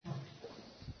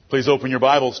Please open your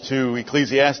Bibles to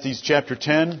Ecclesiastes chapter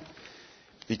 10.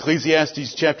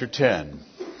 Ecclesiastes chapter 10.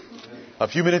 A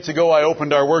few minutes ago I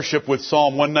opened our worship with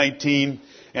Psalm 119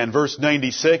 and verse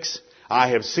 96. I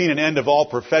have seen an end of all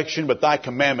perfection, but thy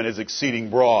commandment is exceeding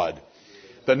broad.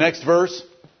 The next verse,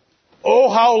 oh,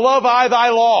 how love I thy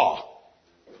law!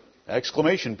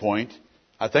 Exclamation point.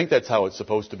 I think that's how it's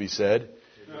supposed to be said.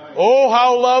 Oh,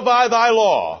 how love I thy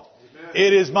law!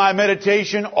 It is my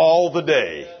meditation all the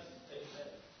day.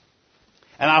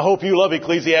 And I hope you love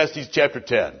Ecclesiastes chapter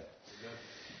 10.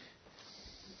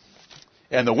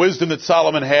 And the wisdom that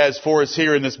Solomon has for us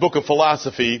here in this book of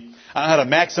philosophy on how to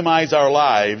maximize our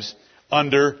lives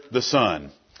under the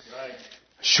sun. Right.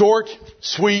 Short,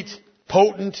 sweet,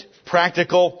 potent,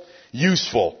 practical,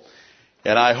 useful.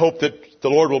 And I hope that the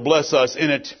Lord will bless us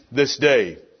in it this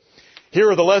day.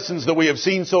 Here are the lessons that we have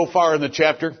seen so far in the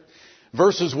chapter.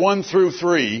 Verses 1 through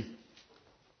 3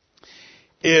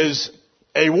 is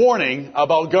a warning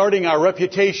about guarding our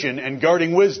reputation and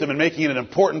guarding wisdom and making it an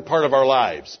important part of our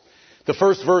lives. The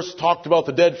first verse talked about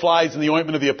the dead flies in the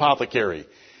ointment of the apothecary.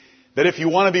 That if you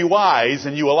want to be wise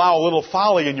and you allow a little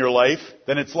folly in your life,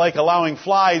 then it's like allowing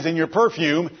flies in your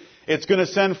perfume. It's going to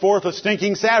send forth a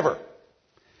stinking savor.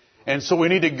 And so we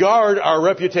need to guard our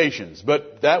reputations.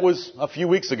 But that was a few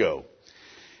weeks ago.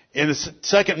 In the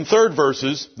second and third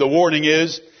verses, the warning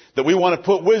is that we want to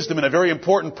put wisdom in a very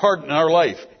important part in our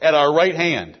life, at our right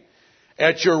hand.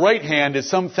 At your right hand is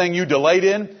something you delight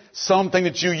in, something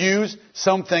that you use,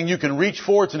 something you can reach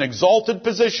for. It's an exalted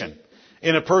position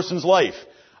in a person's life.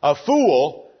 A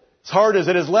fool, as hard as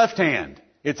at his left hand,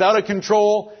 it's out of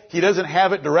control. He doesn't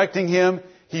have it directing him.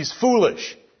 He's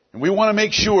foolish. And we want to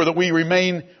make sure that we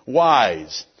remain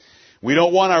wise. We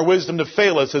don't want our wisdom to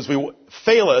fail us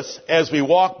as we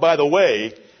walk by the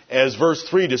way, as verse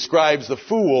 3 describes the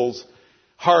fool's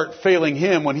heart failing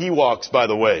him when he walks by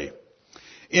the way.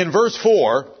 In verse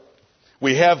 4,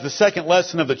 we have the second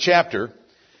lesson of the chapter,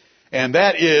 and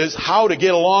that is how to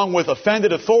get along with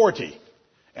offended authority.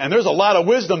 And there's a lot of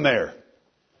wisdom there.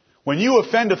 When you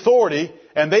offend authority,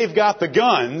 and they've got the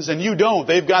guns and you don't,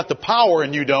 they've got the power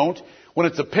and you don't, when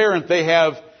it's apparent they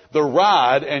have the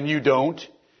rod and you don't,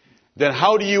 then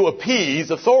how do you appease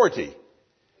authority?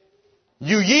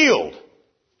 You yield.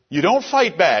 You don't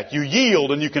fight back. You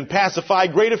yield, and you can pacify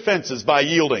great offenses by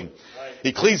yielding. Right.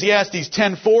 Ecclesiastes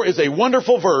 10:4 is a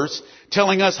wonderful verse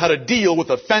telling us how to deal with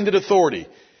offended authority.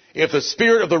 If the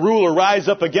spirit of the ruler rise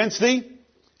up against thee,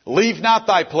 leave not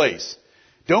thy place.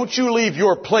 Don't you leave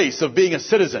your place of being a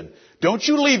citizen. Don't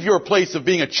you leave your place of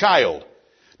being a child.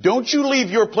 Don't you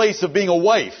leave your place of being a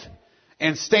wife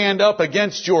and stand up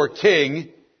against your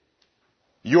king,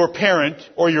 your parent,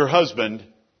 or your husband.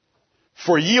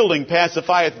 For yielding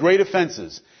pacifieth great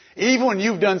offenses. Even when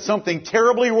you've done something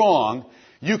terribly wrong,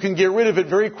 you can get rid of it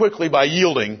very quickly by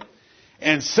yielding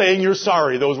and saying you're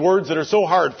sorry. Those words that are so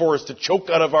hard for us to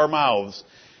choke out of our mouths.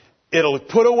 It'll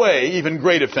put away even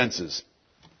great offenses.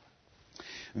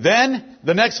 Then,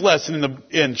 the next lesson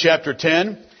in chapter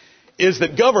 10 is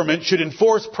that government should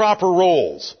enforce proper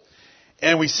roles.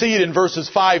 And we see it in verses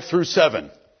 5 through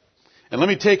 7. And let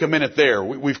me take a minute there.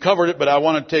 We've covered it, but I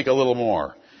want to take a little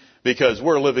more. Because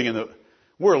we're living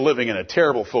in a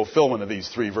terrible fulfillment of these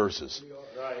three verses.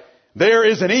 Right. There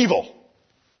is an evil.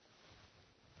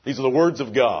 These are the words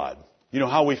of God. You know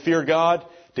how we fear God?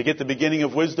 To get the beginning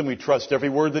of wisdom, we trust every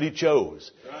word that He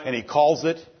chose. Right. And He calls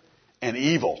it an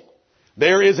evil.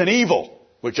 There is an evil,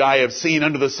 which I have seen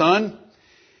under the sun,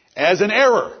 as an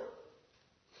error,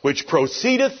 which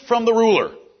proceedeth from the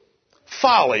ruler.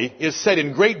 Folly is set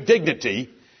in great dignity,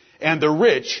 and the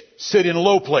rich sit in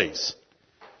low place.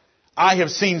 I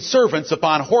have seen servants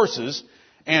upon horses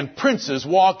and princes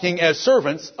walking as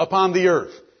servants upon the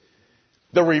earth.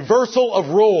 The reversal of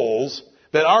roles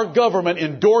that our government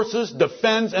endorses,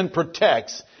 defends, and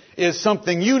protects is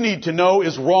something you need to know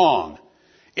is wrong.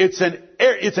 It's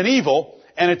an evil,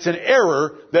 and it's an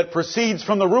error that proceeds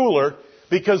from the ruler,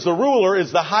 because the ruler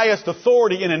is the highest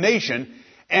authority in a nation,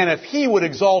 and if he would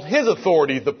exalt his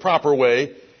authority the proper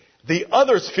way, the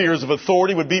other spheres of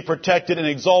authority would be protected and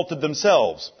exalted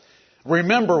themselves.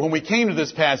 Remember, when we came to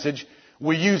this passage,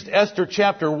 we used Esther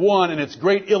chapter 1 and its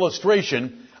great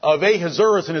illustration of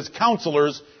Ahasuerus and his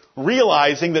counselors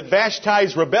realizing that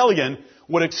Vashti's rebellion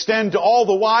would extend to all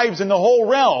the wives in the whole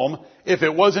realm if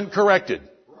it wasn't corrected.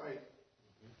 Right.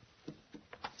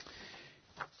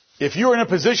 If you're in a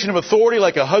position of authority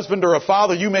like a husband or a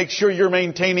father, you make sure you're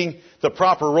maintaining the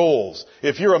proper roles.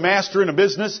 If you're a master in a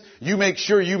business, you make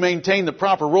sure you maintain the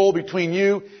proper role between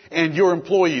you and your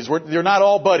employees. They're not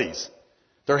all buddies.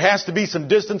 There has to be some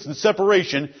distance and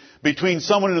separation between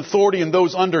someone in authority and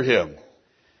those under him.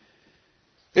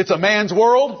 It's a man's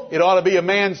world. It ought to be a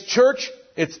man's church.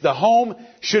 It's the home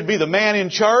should be the man in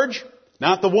charge,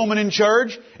 not the woman in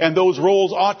charge, and those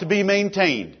roles ought to be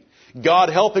maintained. God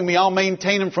helping me, I'll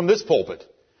maintain them from this pulpit.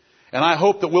 And I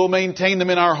hope that we'll maintain them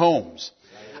in our homes.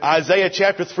 Isaiah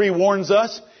chapter 3 warns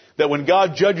us that when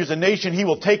God judges a nation, He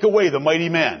will take away the mighty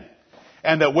men.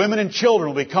 And that women and children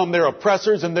will become their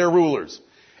oppressors and their rulers.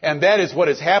 And that is what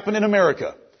has happened in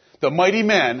America. The mighty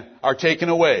men are taken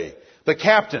away. The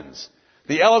captains,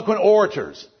 the eloquent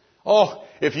orators. Oh,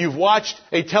 if you've watched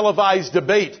a televised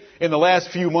debate in the last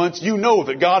few months, you know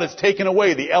that God has taken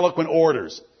away the eloquent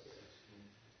orators.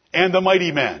 And the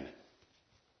mighty men.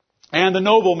 And the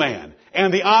noble man.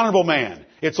 And the honorable man.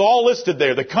 It's all listed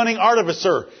there. The cunning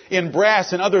artificer in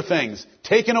brass and other things.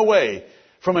 Taken away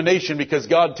from a nation because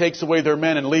God takes away their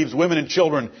men and leaves women and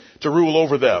children to rule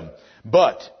over them.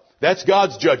 But that's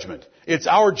God's judgment. It's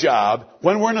our job,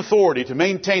 when we're in authority, to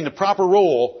maintain the proper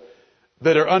role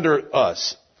that are under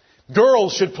us.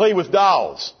 Girls should play with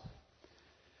dolls.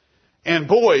 And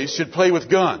boys should play with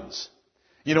guns.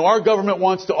 You know, our government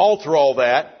wants to alter all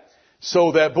that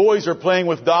so that boys are playing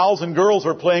with dolls and girls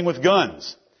are playing with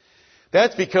guns.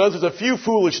 That's because there's a few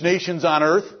foolish nations on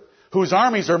earth whose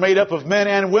armies are made up of men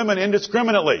and women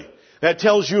indiscriminately. That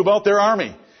tells you about their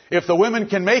army. If the women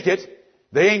can make it,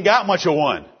 they ain't got much of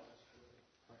one.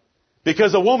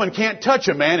 Because a woman can't touch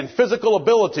a man in physical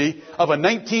ability of a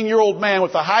 19-year-old man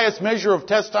with the highest measure of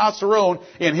testosterone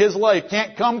in his life.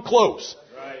 Can't come close.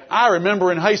 Right. I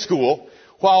remember in high school,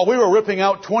 while we were ripping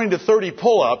out 20 to 30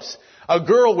 pull-ups, a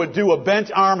girl would do a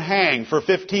bent arm hang for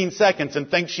 15 seconds and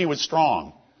think she was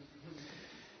strong.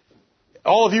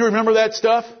 All of you remember that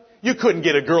stuff? You couldn't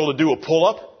get a girl to do a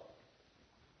pull-up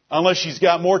unless she's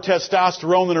got more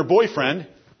testosterone than her boyfriend.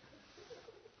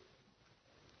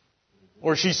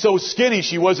 Or she's so skinny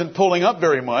she wasn't pulling up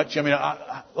very much. I mean,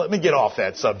 let me get off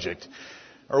that subject.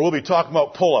 Or we'll be talking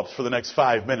about pull-ups for the next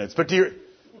 5 minutes. But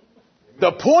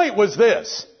the point was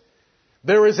this.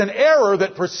 There is an error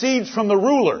that proceeds from the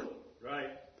ruler. Right.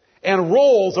 And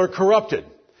roles are corrupted.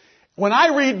 When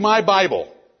I read my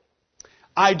Bible,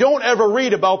 I don't ever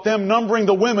read about them numbering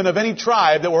the women of any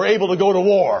tribe that were able to go to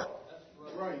war.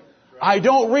 Right. I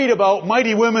don't read about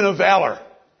mighty women of valor,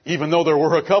 even though there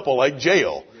were a couple like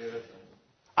Jael.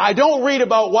 I don't read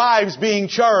about wives being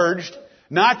charged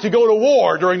not to go to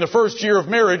war during the first year of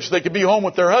marriage so they could be home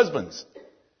with their husbands.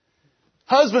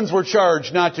 Husbands were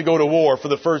charged not to go to war for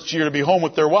the first year to be home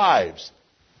with their wives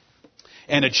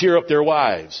and to cheer up their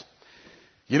wives.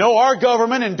 You know, our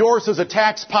government endorses a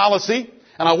tax policy,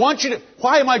 and I want you to...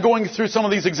 Why am I going through some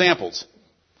of these examples?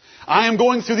 I am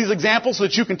going through these examples so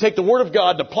that you can take the Word of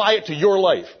God and apply it to your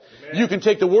life. Amen. You can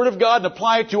take the Word of God and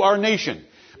apply it to our nation.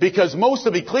 Because most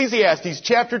of Ecclesiastes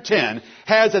chapter 10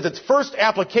 has as its first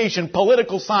application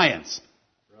political science.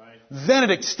 Right. Then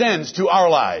it extends to our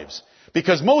lives.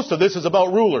 Because most of this is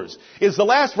about rulers. Is the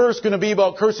last verse going to be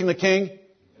about cursing the king?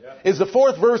 Yeah. Is the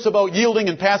fourth verse about yielding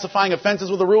and pacifying offenses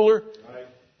with the ruler? Right.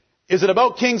 Is it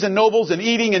about kings and nobles and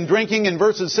eating and drinking in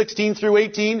verses 16 through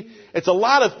 18? It's a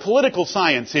lot of political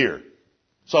science here.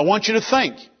 So I want you to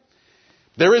think.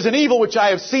 There is an evil which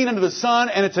I have seen under the sun,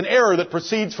 and it's an error that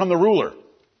proceeds from the ruler.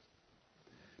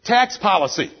 Tax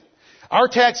policy. Our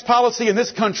tax policy in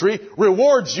this country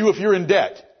rewards you if you're in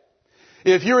debt.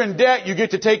 If you're in debt, you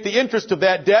get to take the interest of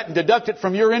that debt and deduct it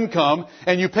from your income,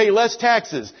 and you pay less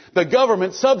taxes. The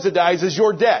government subsidizes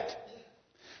your debt.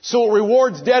 So it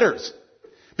rewards debtors.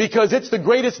 Because it's the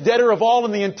greatest debtor of all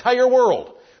in the entire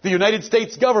world. The United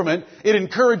States government, it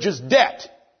encourages debt.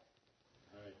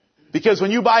 Because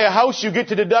when you buy a house, you get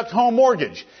to deduct home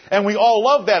mortgage. And we all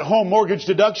love that home mortgage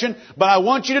deduction. But I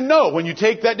want you to know, when you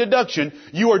take that deduction,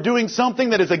 you are doing something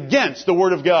that is against the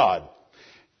Word of God.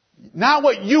 Not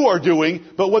what you are doing,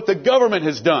 but what the government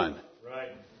has done. Right.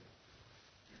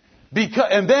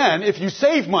 And then, if you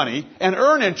save money and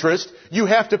earn interest, you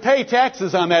have to pay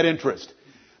taxes on that interest.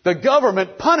 The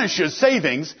government punishes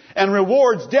savings and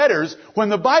rewards debtors when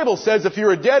the Bible says if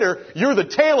you're a debtor, you're the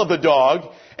tail of the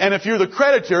dog. And if you're the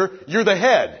creditor, you're the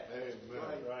head.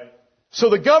 Right. So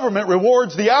the government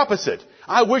rewards the opposite.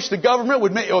 I wish the government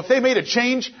would if they made a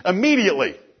change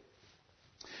immediately,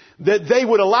 that they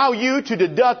would allow you to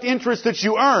deduct interest that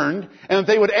you earned, and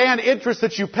that they would add interest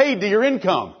that you paid to your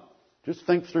income. Just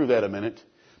think through that a minute.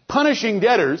 Punishing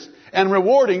debtors and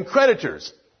rewarding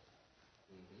creditors.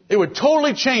 It would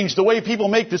totally change the way people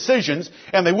make decisions,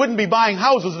 and they wouldn't be buying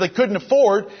houses that they couldn't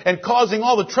afford and causing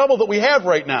all the trouble that we have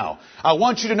right now. I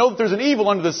want you to know that there's an evil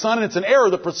under the sun, and it's an error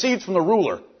that proceeds from the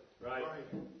ruler. Right.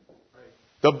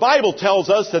 The Bible tells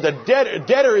us that a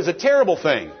debtor is a terrible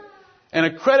thing, and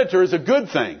a creditor is a good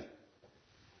thing.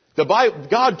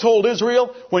 God told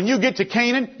Israel, when you get to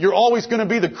Canaan, you're always going to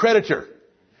be the creditor.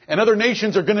 And other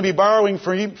nations are going to be borrowing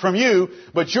from you,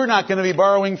 but you're not going to be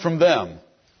borrowing from them.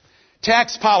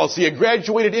 Tax policy, a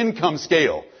graduated income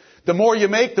scale. The more you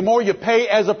make, the more you pay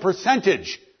as a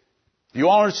percentage. You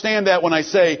all understand that when I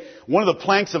say one of the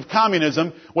planks of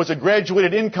communism was a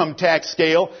graduated income tax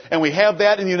scale, and we have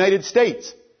that in the United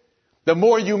States. The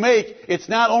more you make, it's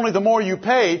not only the more you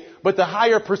pay, but the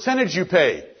higher percentage you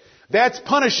pay. That's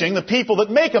punishing the people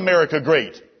that make America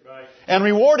great. Right. And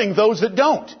rewarding those that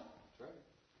don't.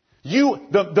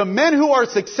 The men who are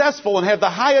successful and have the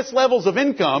highest levels of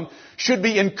income should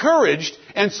be encouraged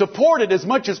and supported as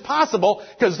much as possible,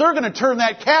 because they're going to turn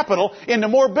that capital into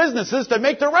more businesses to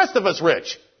make the rest of us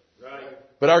rich. Right.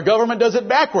 But our government does it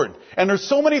backward. And there's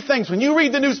so many things. When you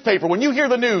read the newspaper, when you hear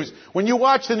the news, when you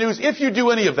watch the news, if you do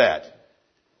any of that,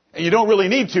 and you don't really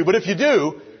need to, but if you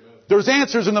do, there's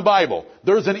answers in the Bible.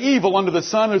 There's an evil under the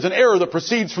sun. There's an error that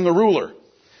proceeds from the ruler.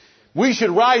 We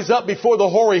should rise up before the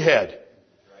hoary head.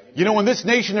 You know, in this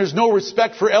nation there's no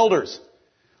respect for elders.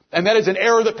 And that is an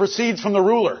error that proceeds from the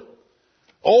ruler.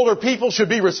 Older people should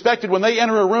be respected when they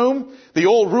enter a room. The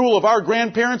old rule of our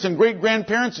grandparents and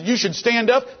great-grandparents, you should stand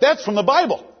up. That's from the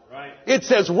Bible. Right. It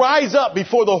says, rise up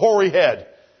before the hoary head.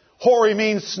 Hoary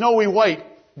means snowy white,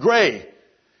 gray.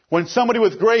 When somebody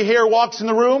with gray hair walks in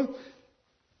the room,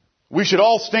 we should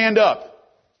all stand up.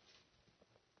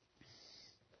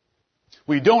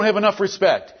 We don't have enough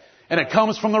respect. And it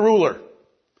comes from the ruler.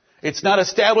 It's not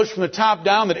established from the top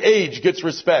down that age gets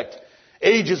respect.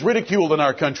 Age is ridiculed in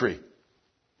our country.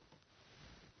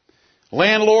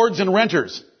 Landlords and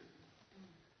renters.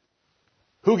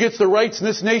 Who gets the rights in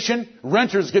this nation?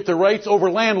 Renters get the rights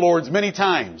over landlords many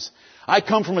times. I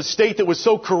come from a state that was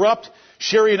so corrupt.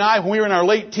 Sherry and I, when we were in our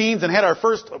late teens and had our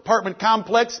first apartment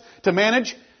complex to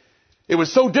manage, it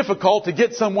was so difficult to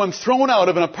get someone thrown out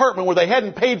of an apartment where they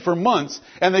hadn't paid for months,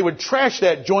 and they would trash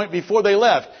that joint before they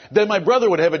left. Then my brother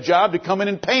would have a job to come in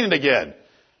and paint it again.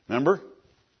 Remember?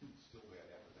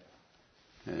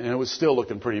 And it was still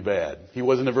looking pretty bad. He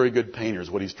wasn't a very good painter is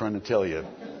what he's trying to tell you.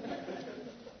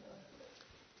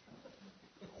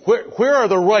 Where are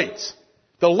the rights?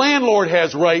 The landlord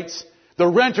has rights. The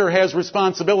renter has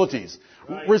responsibilities.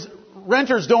 Right.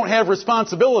 Renters don't have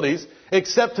responsibilities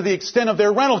except to the extent of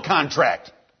their rental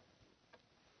contract.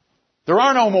 There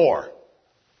are no more.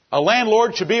 A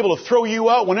landlord should be able to throw you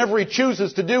out whenever he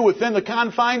chooses to do within the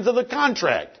confines of the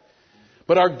contract.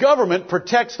 But our government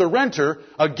protects the renter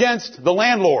against the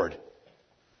landlord.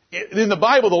 In the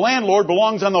Bible, the landlord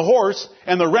belongs on the horse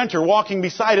and the renter walking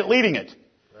beside it leading it.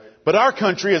 But our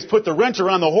country has put the renter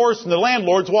on the horse and the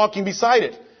landlord's walking beside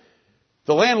it.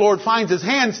 The landlord finds his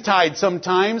hands tied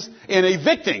sometimes in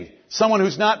evicting someone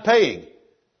who's not paying.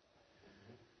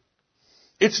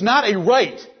 It's not a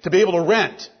right to be able to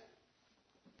rent.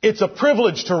 It's a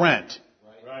privilege to rent.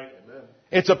 Right.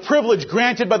 It's a privilege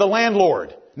granted by the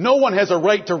landlord. No one has a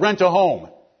right to rent a home.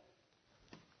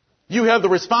 You have the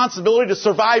responsibility to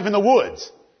survive in the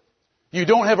woods. You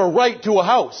don't have a right to a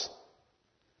house.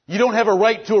 You don't have a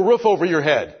right to a roof over your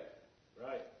head.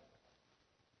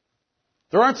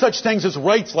 There aren't such things as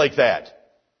rights like that.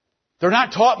 They're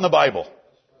not taught in the Bible.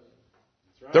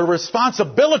 They're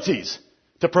responsibilities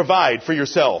to provide for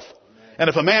yourself. And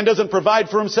if a man doesn't provide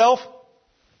for himself,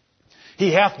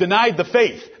 he hath denied the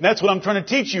faith. And that's what I'm trying to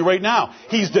teach you right now.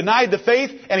 He's denied the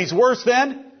faith, and he's worse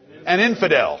than an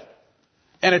infidel.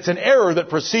 And it's an error that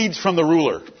proceeds from the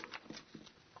ruler.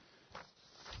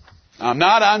 I'm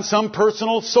not on some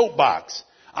personal soapbox.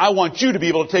 I want you to be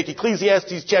able to take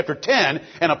Ecclesiastes chapter 10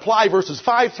 and apply verses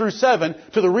 5 through 7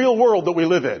 to the real world that we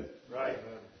live in. Right.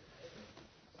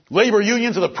 Labor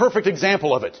unions are the perfect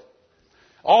example of it.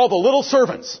 All the little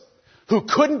servants who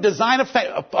couldn't design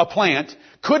a plant,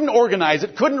 couldn't organize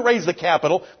it, couldn't raise the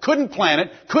capital, couldn't plan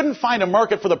it, couldn't find a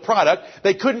market for the product,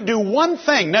 they couldn't do one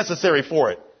thing necessary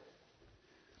for it.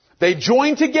 They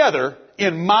joined together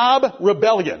in mob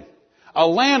rebellion. A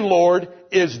landlord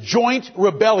is joint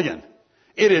rebellion.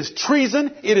 It is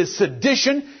treason, it is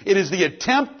sedition, it is the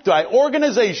attempt by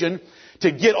organization to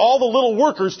get all the little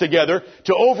workers together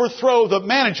to overthrow the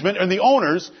management and the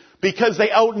owners because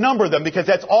they outnumber them, because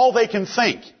that's all they can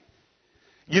think.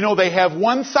 You know, they have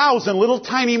 1,000 little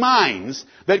tiny minds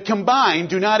that combined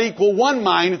do not equal one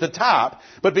mind at the top,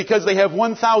 but because they have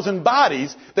 1,000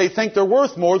 bodies, they think they're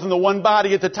worth more than the one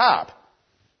body at the top.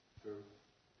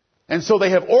 And so they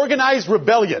have organized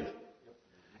rebellion.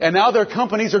 And now their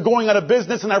companies are going out of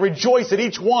business, and I rejoice at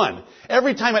each one.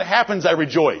 Every time it happens, I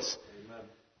rejoice. Amen.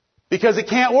 Because it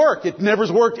can't work. It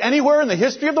never's worked anywhere in the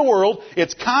history of the world.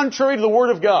 It's contrary to the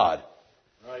Word of God.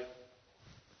 Right.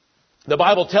 The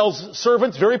Bible tells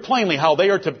servants very plainly how they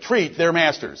are to treat their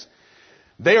masters.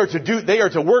 They are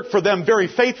to work for them very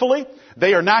faithfully.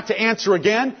 They are not to answer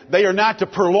again. They are not to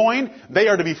purloin. They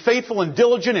are to be faithful and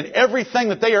diligent in everything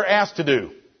that they are asked to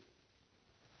do.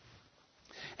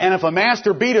 And if a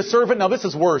master beat a servant, now this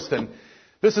is worse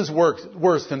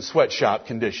than sweatshop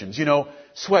conditions. You know,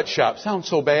 sweatshop sounds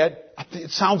so bad. It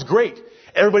sounds great.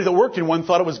 Everybody that worked in one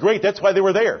thought it was great. That's why they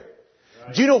were there.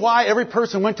 Right. Do you know why every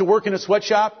person went to work in a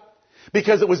sweatshop?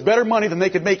 Because it was better money than they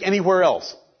could make anywhere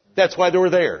else. That's why they were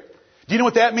there. Do you know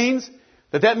what that means?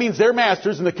 That means their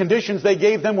masters and the conditions they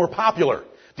gave them were popular.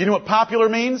 Do you know what popular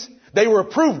means? They were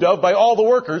approved of by all the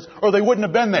workers, or they wouldn't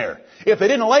have been there. If they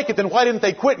didn't like it, then why didn't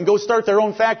they quit and go start their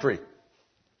own factory?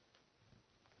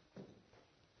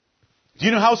 Do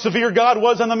you know how severe God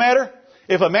was on the matter?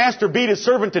 If a master beat his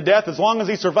servant to death, as long as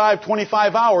he survived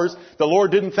 25 hours, the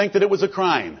Lord didn't think that it was a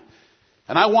crime.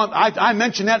 And I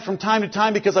mention that from time to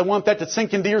time because I want that to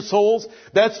sink into your souls.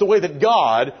 That's the way that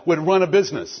God would run a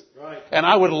business. Right. And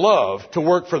I would love to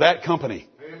work for that company.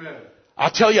 Amen.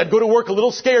 I'll tell you, I'd go to work a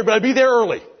little scared, but I'd be there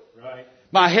early. Right.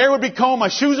 My hair would be combed, my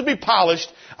shoes would be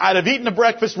polished, I'd have eaten a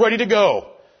breakfast ready to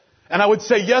go. And I would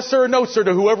say yes sir or no sir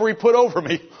to whoever he put over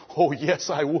me. Oh yes,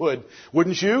 I would.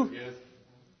 Wouldn't you? Yes.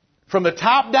 From the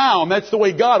top down, that's the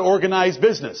way God organized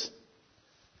business.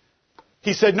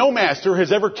 He said, no master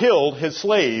has ever killed his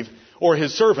slave or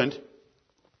his servant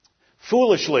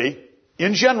foolishly,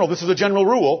 in general, this is a general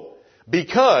rule,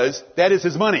 because that is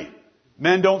his money.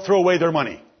 Men don't throw away their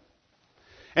money.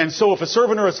 And so if a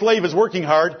servant or a slave is working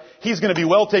hard, he's going to be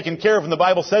well taken care of, and the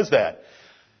Bible says that.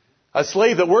 A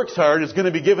slave that works hard is going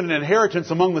to be given an inheritance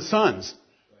among the sons.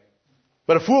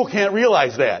 But a fool can't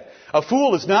realize that. A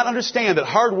fool does not understand that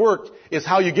hard work is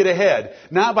how you get ahead,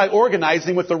 not by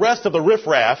organizing with the rest of the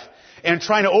riffraff and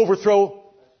trying to overthrow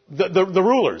the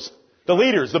rulers, the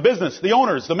leaders, the business, the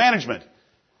owners, the management.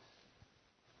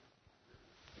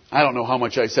 I don't know how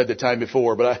much I said the time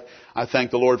before, but I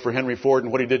thank the Lord for Henry Ford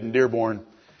and what he did in Dearborn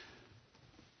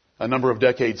a number of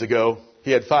decades ago.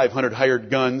 He had 500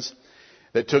 hired guns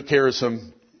that took care of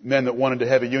some men that wanted to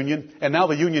have a union. And now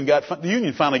the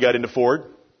union finally got into Ford.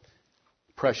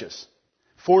 Precious.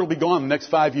 Ford will be gone in the next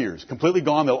 5 years. Completely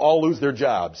gone. They'll all lose their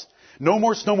jobs. No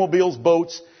more snowmobiles,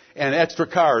 boats, and extra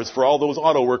cars for all those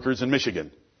auto workers in Michigan.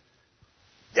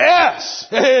 Yes!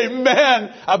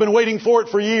 Amen! I've been waiting for it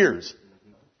for years.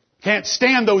 Can't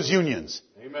stand those unions.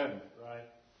 Amen. Right.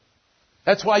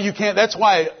 That's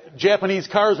why Japanese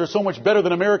cars are so much better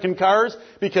than American cars,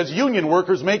 because union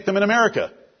workers make them in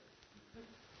America.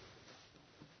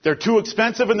 They're too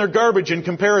expensive and they're garbage in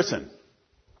comparison.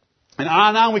 And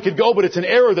on we could go, but it's an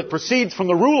error that proceeds from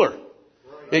the ruler.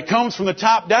 It comes from the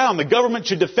top down. The government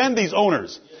should defend these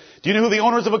owners. Do you know who the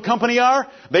owners of a company are?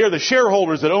 They are the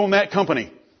shareholders that own that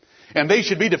company. And they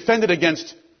should be defended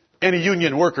against any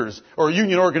union workers or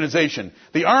union organization.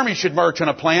 The army should march on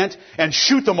a plant and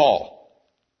shoot them all.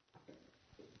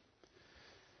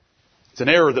 It's an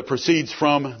error that proceeds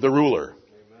from the ruler. Amen.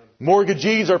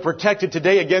 Mortgagees are protected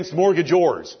today against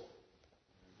mortgagors.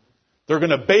 They're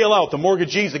going to bail out the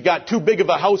mortgagees that got too big of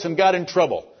a house and got in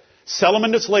trouble. Sell them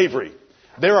into slavery.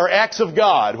 There are acts of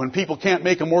God when people can't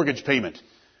make a mortgage payment.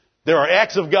 There are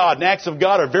acts of God, and acts of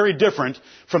God are very different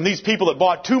from these people that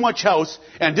bought too much house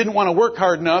and didn't want to work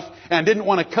hard enough and didn't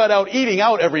want to cut out eating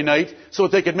out every night so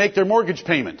that they could make their mortgage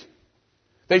payment.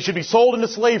 They should be sold into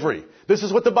slavery. This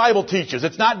is what the Bible teaches.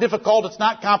 It's not difficult. It's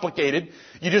not complicated.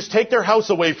 You just take their house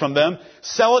away from them,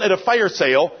 sell it at a fire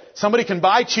sale. Somebody can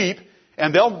buy cheap,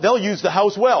 and they'll use the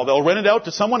house well. They'll rent it out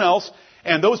to someone else,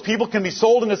 and those people can be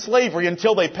sold into slavery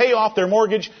until they pay off their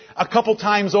mortgage a couple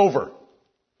times over.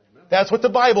 That's what the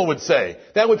Bible would say.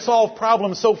 That would solve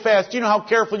problems so fast. Do you know how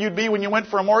careful you'd be when you went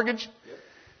for a mortgage?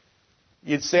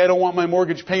 You'd say, I don't want my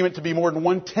mortgage payment to be more than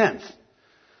 1/10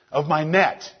 of my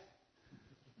net.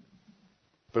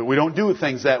 But we don't do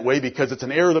things that way because it's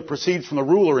an error that proceeds from the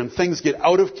ruler and things get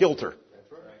out of kilter.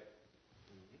 That's right.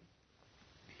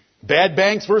 Bad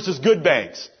banks versus good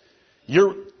banks.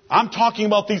 I'm talking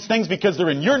about these things because they're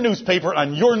in your newspaper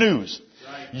on your news.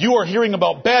 You are hearing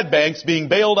about bad banks being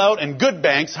bailed out and good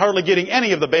banks hardly getting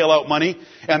any of the bailout money,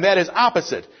 and that is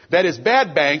opposite. That is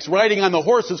bad banks riding on the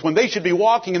horses when they should be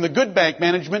walking, and the good bank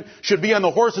management should be on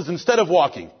the horses instead of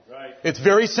walking. Right. It's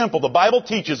very simple. The Bible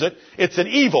teaches it. It's an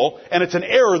evil, and it's an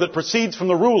error that proceeds from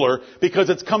the ruler because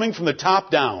it's coming from the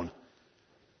top down.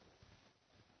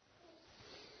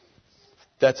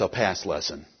 That's a past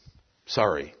lesson.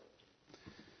 Sorry.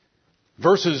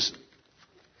 Verses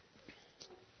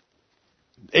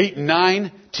 8 and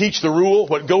 9 teach the rule,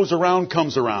 what goes around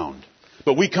comes around.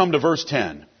 But we come to verse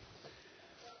 10.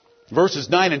 Verses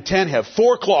 9 and 10 have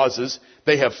 4 clauses.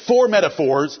 They have 4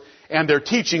 metaphors. And they're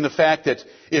teaching the fact that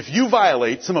if you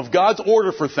violate some of God's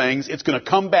order for things, it's going to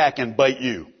come back and bite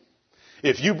you.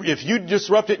 If you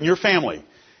disrupt it in your family,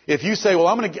 if you say,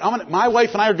 well, my wife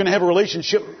and I are going to have a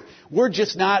relationship, we're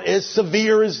just not as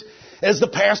severe as the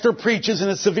pastor preaches and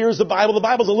as severe as the Bible. The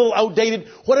Bible's a little outdated.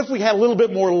 What if we had a little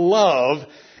bit more love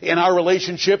in our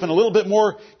relationship and a little bit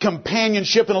more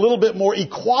companionship and a little bit more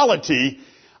equality?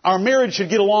 Our marriage should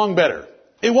get along better.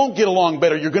 It won't get along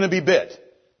better. You're going to be bit.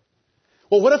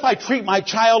 Well, what if I treat my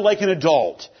child like an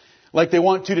adult, like they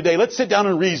want to today? Let's sit down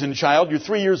and reason, child. You're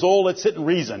 3 years old. Let's sit and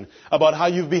reason about how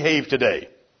you've behaved today.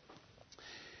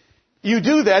 You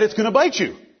do that, it's going to bite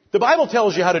you. The Bible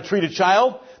tells you how to treat a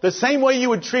child the same way you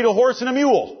would treat a horse and a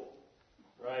mule.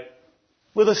 Right.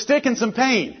 With a stick and some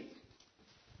pain.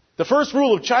 The first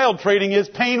rule of child training is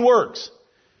pain works.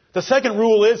 The second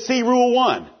rule is see Rule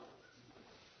 1.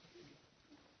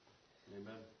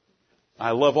 Amen.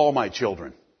 I love all my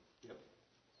children.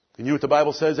 And you know what the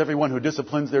Bible says? Everyone who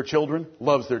disciplines their children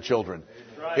loves their children.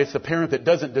 Right. It's the parent that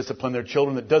doesn't discipline their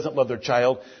children, that doesn't love their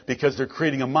child, because they're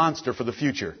creating a monster for the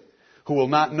future who will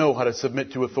not know how to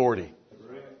submit to authority.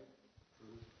 Right.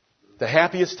 The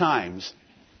happiest times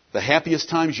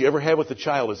you ever have with a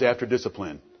child is after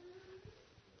discipline.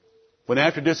 When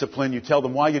after discipline you tell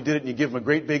them why you did it and you give them a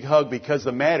great big hug because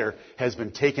the matter has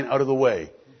been taken out of the way.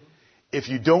 If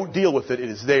you don't deal with it, it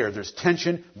is there. There's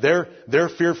tension. They're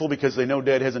fearful because they know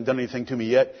Dad hasn't done anything to me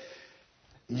yet.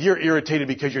 You're irritated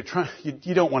because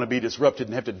you don't want to be disrupted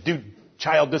and have to do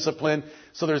child discipline.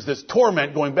 So there's this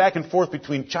torment going back and forth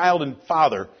between child and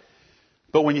father.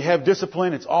 But when you have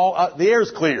discipline, it's all out, the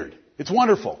air's cleared. It's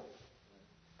wonderful.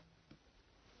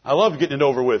 I loved getting it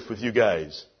over with you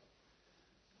guys.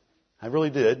 I really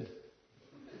did.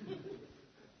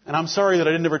 And I'm sorry that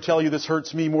I didn't ever tell you this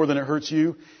hurts me more than it hurts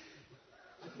you.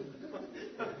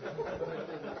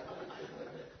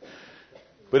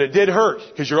 But it did hurt,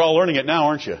 because you're all learning it now,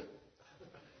 aren't you?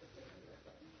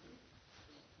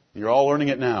 You're all learning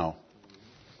it now.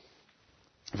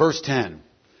 Verse 10.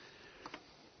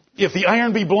 If the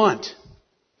iron be blunt,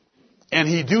 and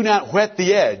he do not whet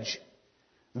the edge,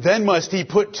 then must he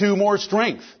put to more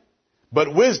strength.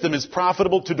 But wisdom is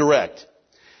profitable to direct.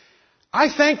 I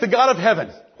thank the God of heaven.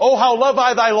 Oh, how love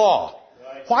I thy law.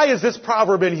 Why is this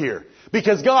proverb in here?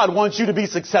 Because God wants you to be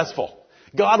successful.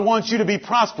 God wants you to be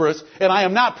prosperous, and I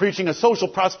am not preaching a social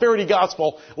prosperity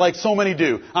gospel like so many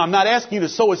do. I'm not asking you to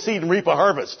sow a seed and reap a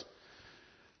harvest.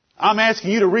 I'm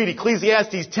asking you to read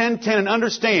Ecclesiastes 10:10 and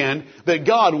understand that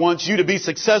God wants you to be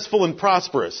successful and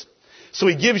prosperous. So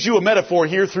he gives you a metaphor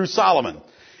here through Solomon.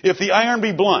 If the iron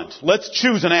be blunt, let's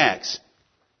choose an axe.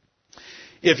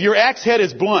 If your axe head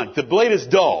is blunt, the blade is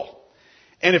dull,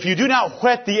 and if you do not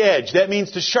whet the edge, that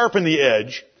means to sharpen the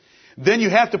edge, then you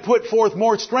have to put forth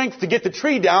more strength to get the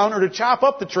tree down or to chop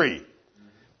up the tree.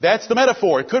 That's the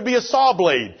metaphor. It could be a saw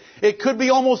blade. It could be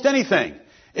almost anything.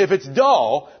 If it's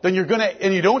dull, then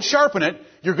and you don't sharpen it,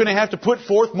 you're going to have to put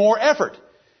forth more effort.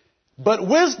 But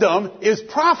wisdom is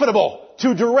profitable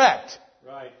to direct.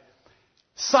 Right.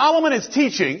 Solomon is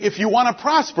teaching, if you want to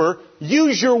prosper,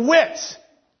 use your wits.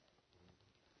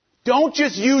 Don't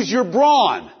just use your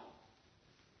brawn.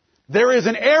 There is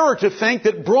an error to think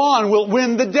that brawn will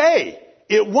win the day.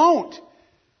 It won't.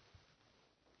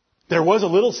 There was a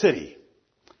little city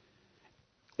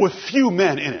with few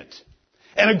men in it.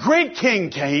 And a great king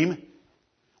came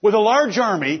with a large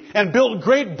army and built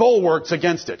great bulwarks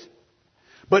against it.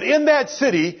 But in that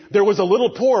city, there was a little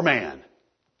poor man.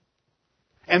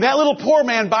 And that little poor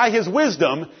man, by his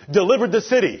wisdom, delivered the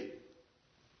city.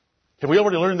 Have we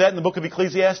already learned that in the book of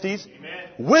Ecclesiastes? Amen.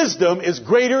 Wisdom is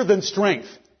greater than strength.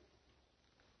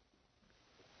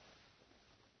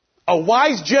 A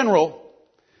wise general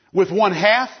with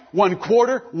 1/2,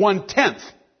 1/4, 1/10.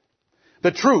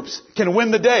 The troops can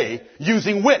win the day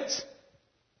using wits,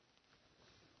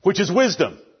 which is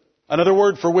wisdom. Another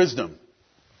word for wisdom.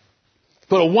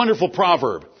 But a wonderful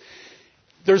proverb.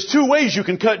 There's 2 ways you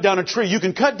can cut down a tree. You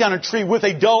can cut down a tree with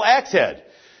a dull axe head.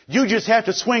 You just have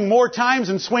to swing more times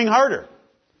and swing harder.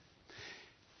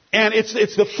 And it's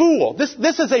the fool.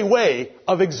 This is a way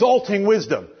of exalting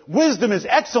wisdom. Wisdom is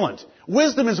excellent.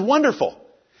 Wisdom is wonderful.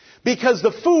 Because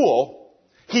the fool,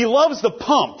 he loves the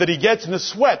pump that he gets in the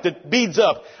sweat that beads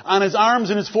up on his arms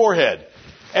and his forehead.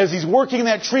 As he's working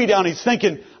that tree down, he's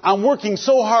thinking, I'm working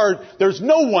so hard, there's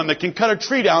no one that can cut a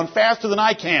tree down faster than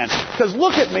I can. Because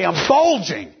look at me, I'm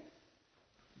bulging.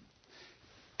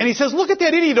 And he says, look at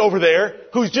that idiot over there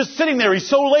who's just sitting there. He's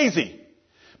so lazy.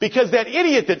 Because that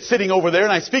idiot that's sitting over there,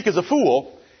 and I speak as a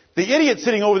fool, the idiot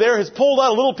sitting over there has pulled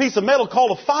out a little piece of metal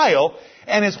called a file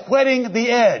and is whetting the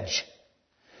edge.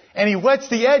 And he whets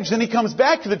the edge, then he comes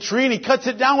back to the tree and he cuts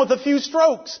it down with a few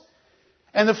strokes.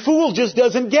 And the fool just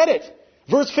doesn't get it.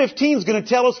 Verse 15 is going to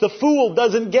tell us the fool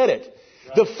doesn't get it.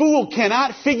 The fool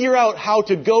cannot figure out how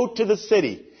to go to the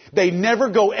city. They never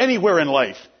go anywhere in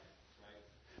life.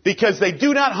 Because they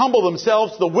do not humble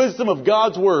themselves to the wisdom of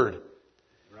God's Word.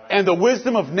 And the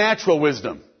wisdom of natural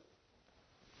wisdom.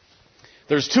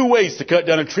 There's two ways to cut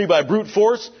down a tree: by brute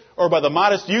force or by the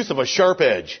modest use of a sharp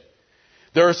edge.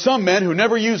 There are some men who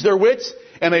never use their wits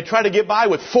and they try to get by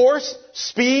with force,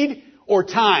 speed, or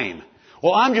time.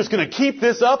 Well, I'm just going to keep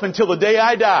this up until the day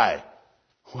I die.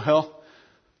 Well,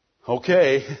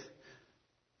 okay,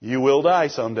 you will die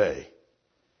someday.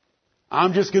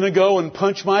 I'm just going to go and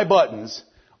punch my buttons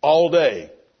all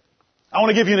day. I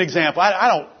want to give you an example.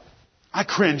 I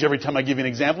cringe every time I give you an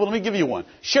example. Let me give you one.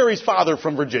 Sherry's father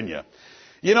from Virginia.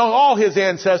 You know, all his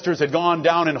ancestors had gone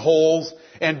down in holes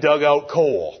and dug out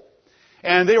coal.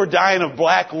 And they were dying of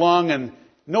black lung, and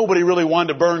nobody really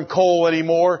wanted to burn coal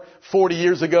anymore 40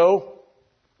 years ago.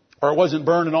 Or it wasn't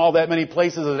burned in all that many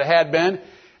places as it had been.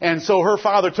 And so her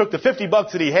father took the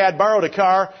 $50 that he had, borrowed a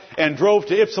car, and drove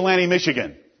to Ypsilanti,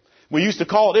 Michigan. We used to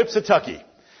call it Ipsitucky,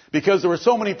 because there were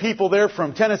so many people there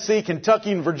from Tennessee,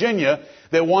 Kentucky, and Virginia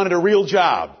that wanted a real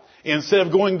job, instead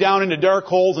of going down into dark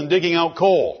holes and digging out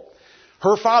coal.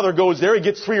 Her father goes there, he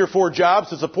gets 3 or 4 jobs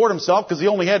to support himself, because he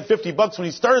only had $50 when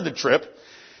he started the trip.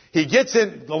 He gets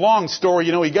in, the long story,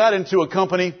 you know, he got into a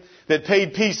company that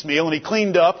paid piecemeal, and he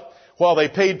cleaned up while they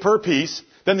paid per piece.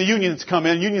 Then the unions come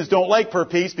in. Unions don't like per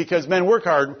piece because men work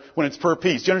hard when it's per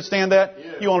piece. Do you understand that?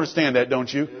 Yeah. You understand that,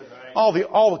 don't you? Yeah, right.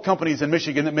 All the companies in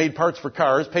Michigan that made parts for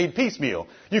cars paid piecemeal.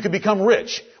 You could become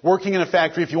rich working in a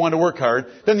factory if you wanted to work hard.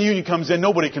 Then the union comes in.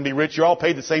 Nobody can be rich. You're all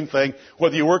paid the same thing,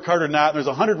 whether you work hard or not. There's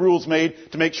 100 rules made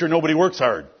to make sure nobody works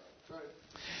hard. Right.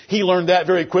 He learned that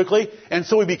very quickly, and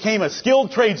so he became a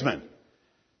skilled tradesman.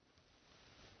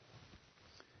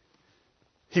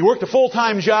 He worked a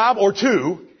full-time job or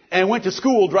 2 and went to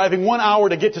school, driving 1 hour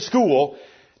to get to school,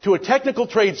 to a technical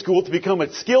trade school to become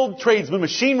a skilled tradesman,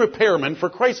 machine repairman for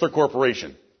Chrysler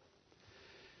Corporation.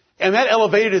 And that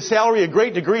elevated his salary a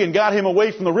great degree and got him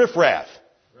away from the riffraff.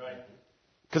 Right.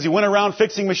 Because he went around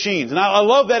fixing machines. And I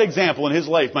love that example in his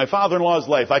life, my father-in-law's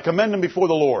life. I commend him before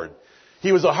the Lord.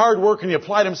 He was a hard worker and he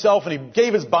applied himself and he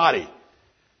gave his body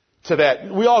to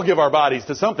that. We all give our bodies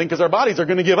to something because our bodies are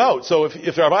going to give out. So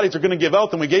if our bodies are going to give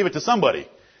out, then we gave it to somebody.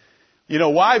 You know,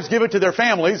 wives give it to their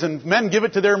families and men give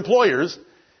it to their employers.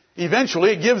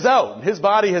 Eventually it gives out. His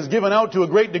body has given out to a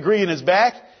great degree in his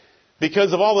back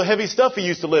because of all the heavy stuff he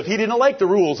used to lift. He didn't like the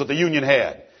rules that the union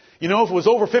had. You know, if it was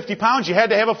over 50 pounds, you had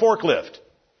to have a forklift.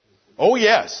 Oh,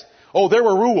 yes. Oh, there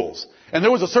were rules. And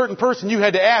there was a certain person you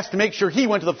had to ask to make sure he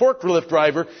went to the forklift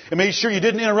driver and made sure you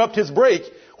didn't interrupt his break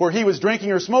where he was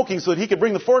drinking or smoking so that he could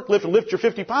bring the forklift and lift your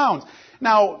 50 pounds.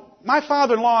 Now, my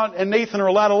father-in-law and Nathan are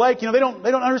a lot alike. You know,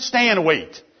 they don't understand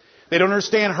weight. They don't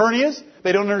understand hernias.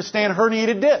 They don't understand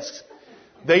herniated discs.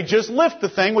 They just lift the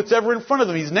thing, whatever in front of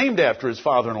them. He's named after his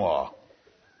father-in-law.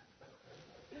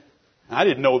 I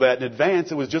didn't know that in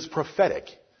advance. It was just prophetic.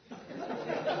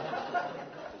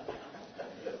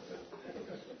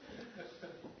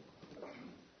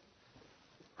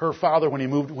 Her father, when he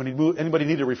moved, anybody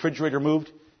needed a refrigerator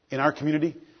moved in our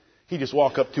community, he'd just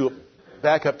walk up to it,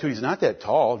 back up to it. He's not that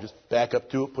tall. Just back up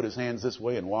to it, put his hands this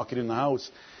way, and walk it in the house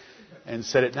and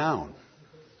set it down.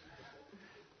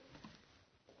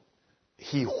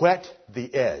 He whet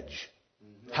the edge.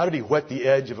 How did he whet the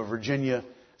edge of a Virginia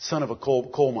son of a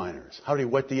coal miners? How did he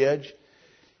whet the edge?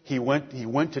 He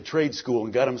went to trade school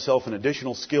and got himself an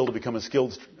additional skill to become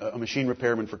a machine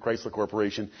repairman for Chrysler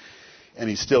Corporation, and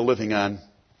he's still living on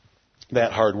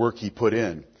that hard work he put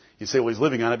in. You say, well, he's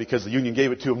living on it because the union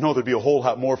gave it to him. No, there'd be a whole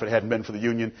lot more if it hadn't been for the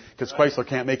union, because Chrysler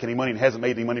can't make any money and hasn't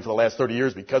made any money for the last 30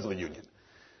 years because of the union.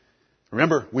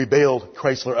 Remember, we bailed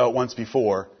Chrysler out once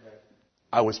before.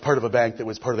 I was part of a bank that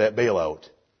was part of that bailout.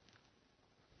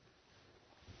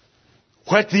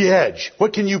 Whet the edge.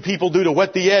 What can you people do to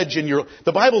whet the edge in your...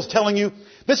 The Bible's telling you,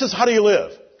 this is how do you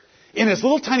live. In this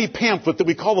little tiny pamphlet that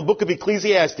we call the book of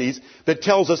Ecclesiastes that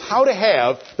tells us how to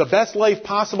have the best life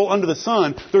possible under the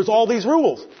sun, there's all these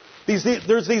rules.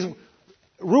 There's these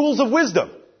rules of wisdom.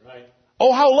 Right.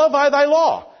 Oh, how love I thy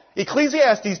law.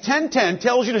 Ecclesiastes 10:10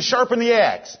 tells you to sharpen the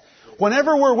axe.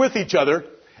 Whenever we're with each other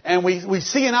and we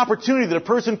see an opportunity that a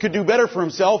person could do better for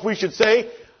himself, we should say,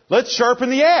 let's sharpen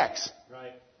the axe.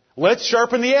 Right. Let's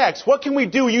sharpen the axe. What can we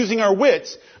do using our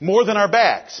wits more than our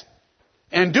backs?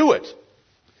 And do it.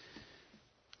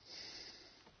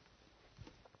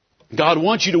 God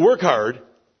wants you to work hard.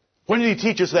 When did He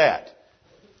teach us that?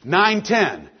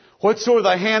 9:10. Whatsoever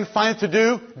thy hand findeth to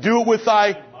do, do it with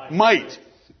thy might.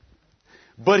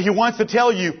 But he wants to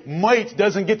tell you might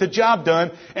doesn't get the job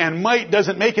done, and might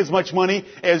doesn't make as much money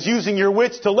as using your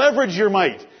wits to leverage your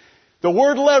might. The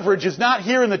word leverage is not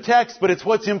here in the text, but it's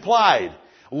what's implied.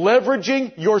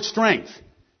 Leveraging your strength.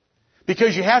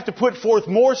 Because you have to put forth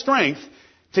more strength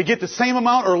to get the same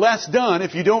amount or less done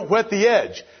if you don't whet the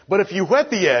edge. But if you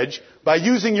whet the edge by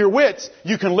using your wits,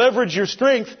 you can leverage your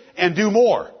strength and do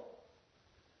more.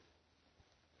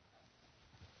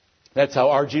 That's how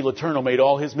R.G. Letourneau made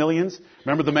all his millions.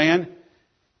 Remember the man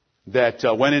that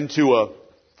went into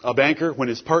a banker when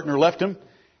his partner left him,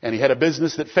 and he had a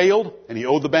business that failed, and he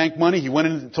owed the bank money. He went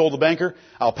in and told the banker,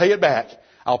 I'll pay it back.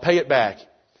 I'll pay it back.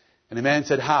 And the man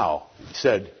said, how? He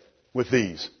said, with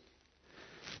these.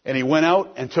 And he went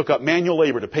out and took up manual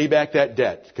labor to pay back that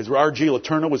debt. Because R.G.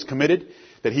 Letourneau was committed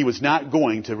that he was not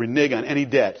going to renege on any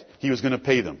debt. He was going to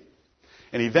pay them.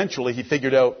 And eventually he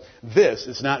figured out this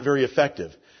is not very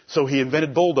effective. So he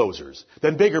invented bulldozers,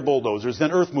 then bigger bulldozers,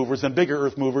 then earth movers, then bigger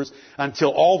earth movers,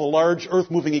 until all the large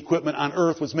earth-moving equipment on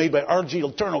earth was made by R.G.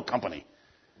 Letourneau Company.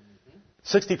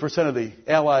 60% of the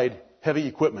Allied heavy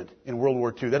equipment in World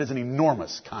War II. That is an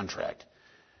enormous contract.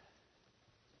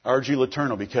 R.G.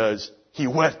 Letourneau, because he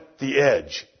whet the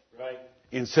edge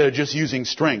instead of just using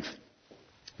strength.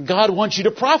 God wants you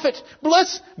to profit.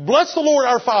 Bless the Lord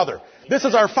our Father. This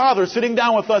is our Father sitting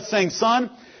down with us saying,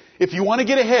 son, if you want to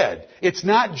get ahead, it's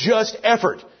not just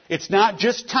effort. It's not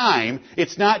just time.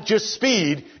 It's not just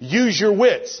speed. Use your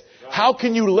wits. How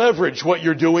can you leverage what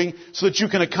you're doing so that you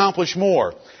can accomplish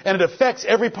more? And it affects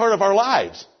every part of our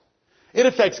lives. It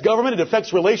affects government. It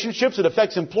affects relationships. It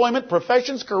affects employment,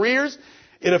 professions, careers.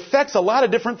 It affects a lot of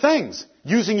different things.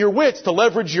 Using your wits to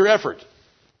leverage your effort.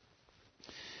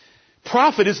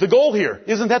 Profit is the goal here.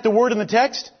 Isn't that the word in the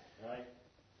text?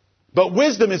 But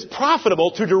wisdom is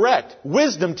profitable to direct.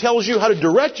 Wisdom tells you how to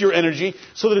direct your energy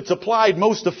so that it's applied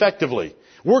most effectively.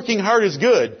 Working hard is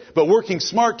good, but working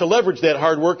smart to leverage that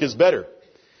hard work is better.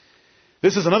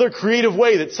 This is another creative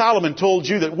way that Solomon told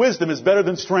you that wisdom is better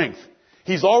than strength.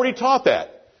 He's already taught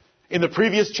that in the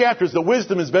previous chapters, that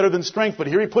wisdom is better than strength, but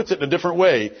here he puts it in a different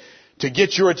way to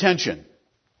get your attention.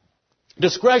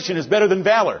 Discretion is better than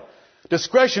valor.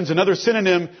 Discretion is another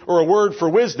synonym or a word for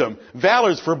wisdom.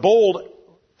 Valor is for bold,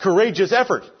 courageous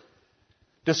effort.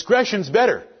 Discretion's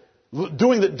better.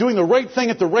 Doing the right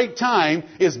thing at the right time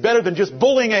is better than just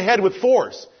bullying ahead with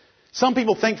force. Some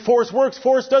people think force works.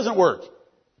 Force doesn't work.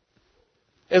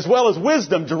 As well as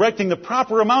wisdom, directing the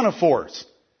proper amount of force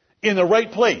in the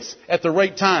right place at the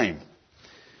right time.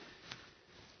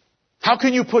 How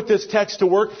can you put this text to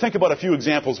work? Think about a few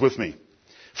examples with me.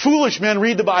 Foolish men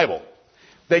read the Bible.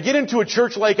 They get into a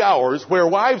church like ours where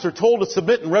wives are told to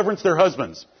submit and reverence their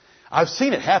husbands. I've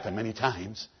seen it happen many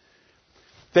times.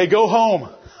 They go home.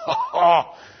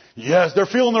 Yes, they're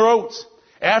feeling their oats.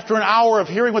 After an hour of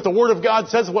hearing what the Word of God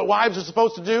says, what wives are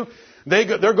supposed to do,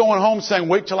 they're going home saying,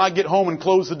 wait till I get home and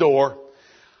close the door.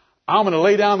 I'm going to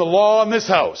lay down the law in this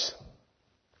house.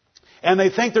 And they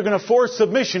think they're going to force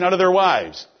submission out of their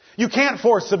wives. You can't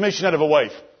force submission out of a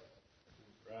wife.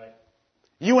 Right.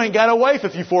 You ain't got a wife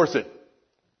if you force it.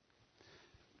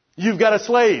 You've got a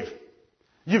slave.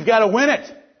 You've got to win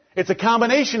it. It's a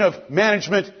combination of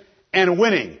management and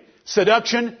winning.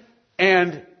 Seduction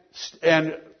and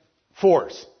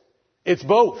force. It's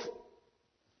both.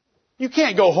 You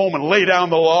can't go home and lay down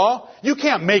the law. You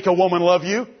can't make a woman love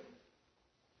you.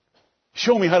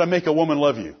 Show me how to make a woman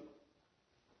love you.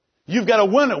 You've got to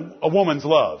win a woman's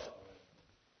love.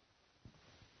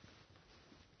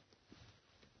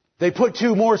 They put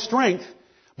to more strength,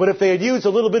 but if they had used a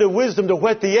little bit of wisdom to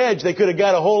whet the edge, they could have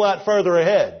got a whole lot farther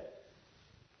ahead.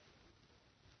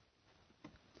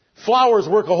 Flowers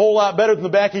work a whole lot better than the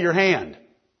back of your hand.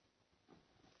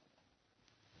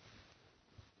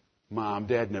 Mom,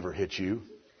 Dad never hit you.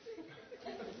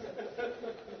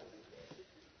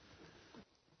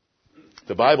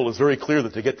 The Bible is very clear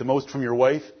that to get the most from your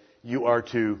wife, you are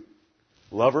to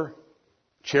love her,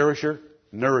 cherish her,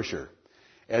 nourish her.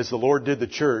 As the Lord did the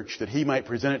church, that He might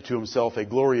present it to Himself a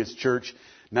glorious church,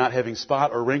 not having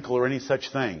spot or wrinkle or any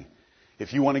such thing.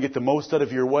 If you want to get the most out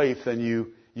of your wife, then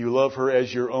you love her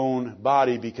as your own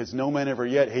body, because no man ever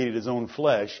yet hated his own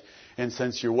flesh. And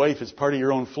since your wife is part of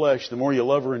your own flesh, the more you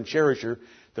love her and cherish her,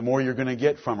 the more you're going to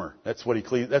get from her. That's what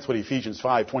Ephesians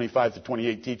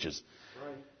 5:25-28 teaches.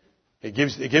 Right.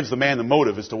 It gives the man the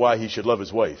motive as to why he should love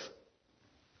his wife.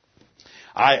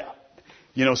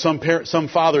 Some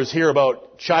fathers hear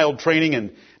about child training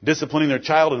and disciplining their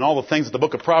child and all the things that the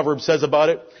book of Proverbs says about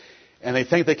it. And they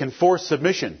think they can force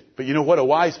submission. But you know what? A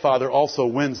wise father also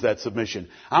wins that submission.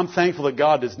 I'm thankful that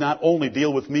God does not only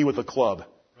deal with me with a club.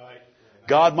 Right.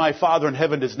 God, my Father in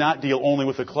heaven, does not deal only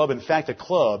with a club. In fact, a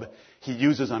club He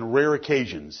uses on rare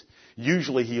occasions.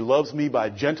 Usually He loves me by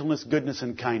gentleness, goodness,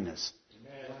 and kindness.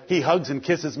 He hugs and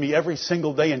kisses me every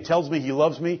single day and tells me He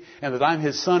loves me and that I'm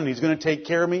His son and He's going to take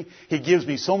care of me. He gives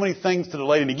me so many things to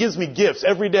delight, and He gives me gifts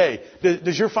every day.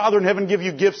 Does your Father in heaven give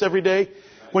you gifts every day?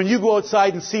 When you go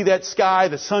outside and see that sky,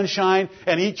 the sunshine,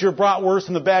 and eat your bratwurst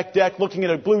in the back deck looking at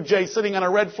a blue jay sitting on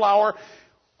a red flower,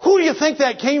 who do you think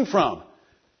that came from?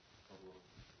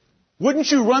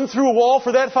 Wouldn't you run through a wall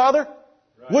for that, Father?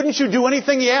 Right. Wouldn't you do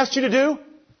anything He asked you to do?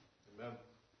 Amen.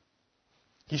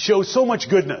 He shows so much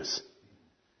goodness.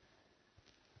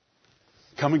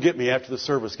 Come and get me after the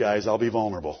service, guys. I'll be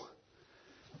vulnerable.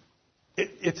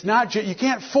 It's not, you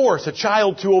can't force a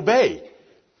child to obey.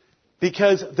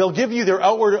 Because they'll give you their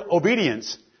outward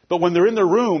obedience, but when they're in their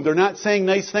room, they're not saying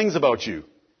nice things about you.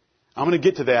 I'm going to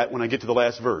get to that when I get to the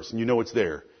last verse, and you know it's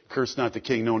there. Curse not the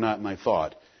king, no, not in thy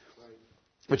thought.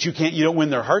 But you don't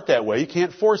win their heart that way. You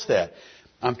can't force that.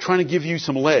 I'm trying to give you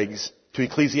some legs to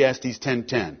Ecclesiastes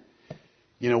 10:10.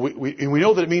 We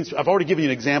know that it means, I've already given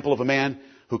you an example of a man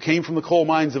who came from the coal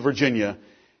mines of Virginia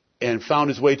and found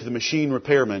his way to the machine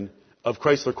repairman of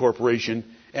Chrysler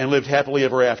Corporation and lived happily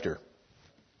ever after.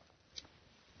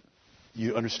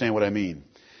 You understand what I mean.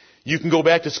 You can go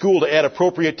back to school to add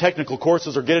appropriate technical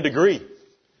courses or get a degree.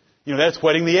 That's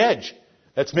whetting the edge.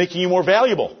 That's making you more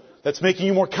valuable. That's making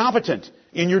you more competent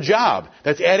in your job.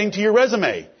 That's adding to your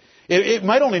resume. It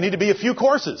might only need to be a few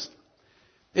courses.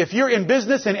 If you're in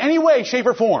business in any way, shape,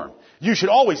 or form, you should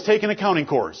always take an accounting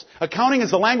course. Accounting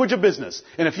is the language of business.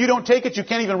 And if you don't take it, you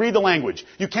can't even read the language.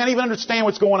 You can't even understand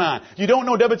what's going on. You don't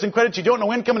know debits and credits. You don't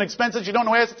know income and expenses. You don't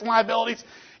know assets and liabilities.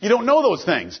 You don't know those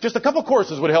things. Just a couple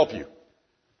courses would help you.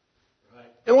 Right.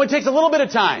 It only takes a little bit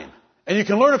of time. And you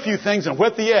can learn a few things and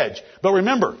whet the edge. But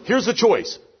remember, here's the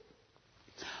choice.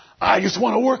 I just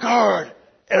want to work hard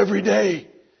every day.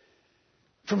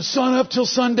 From sun up till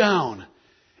sundown.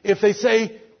 If they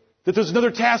say that there's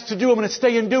another task to do, I'm going to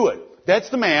stay and do it. That's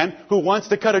the man who wants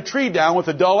to cut a tree down with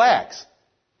a dull axe.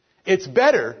 It's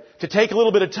better to take a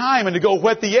little bit of time and to go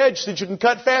whet the edge so that you can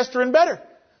cut faster and better.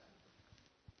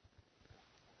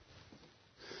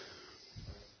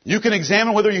 You can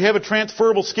examine whether you have a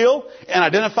transferable skill and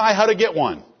identify how to get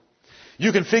one.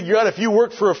 You can figure out if you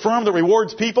work for a firm that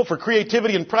rewards people for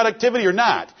creativity and productivity or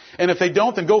not. And if they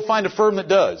don't, then go find a firm that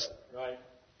does. Right.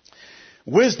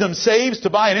 Wisdom saves to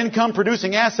buy an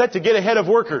income-producing asset to get ahead of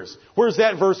workers. Where's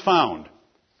that verse found?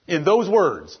 In those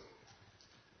words.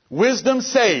 Wisdom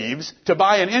saves to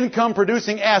buy an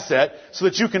income-producing asset so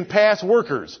that you can pass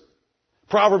workers.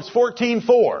 Proverbs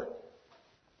 14:4.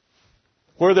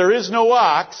 Where there is no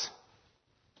ox,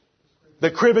 the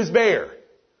crib is bare.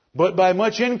 But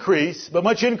much increase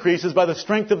is by the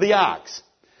strength of the ox.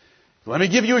 Let me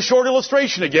give you a short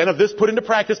illustration again of this put into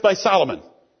practice by Solomon.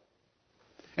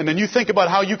 And then you think about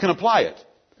how you can apply it.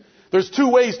 There's two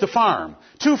ways to farm.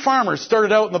 Two farmers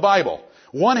started out in the Bible.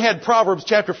 One had Proverbs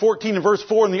chapter 14 and verse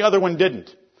 4 and the other one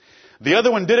didn't. The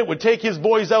other one would take his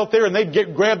boys out there and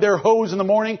they'd grab their hoes in the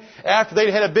morning after they'd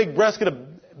had a big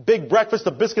breakfast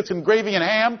of biscuits and gravy and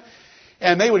ham,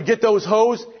 and they would get those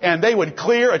hoes and they would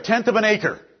clear 1/10 of an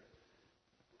acre.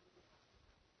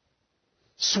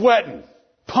 Sweating,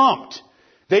 pumped.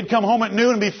 They'd come home at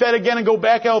noon and be fed again and go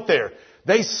back out there.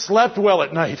 They slept well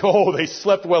at night. Oh, they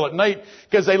slept well at night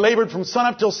because they labored from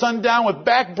sunup till sundown with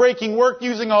back-breaking work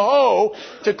using a hoe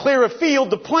to clear a field,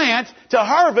 to plant, to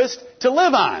harvest, to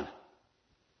live on.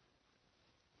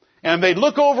 And they'd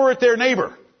look over at their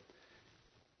neighbor.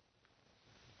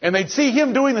 And they'd see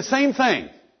him doing the same thing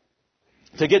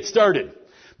to get started.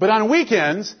 But on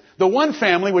weekends, the one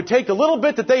family would take the little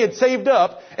bit that they had saved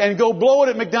up and go blow it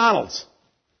at McDonald's.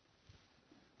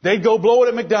 They'd go blow it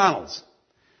at McDonald's.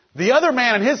 The other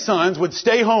man and his sons would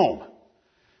stay home.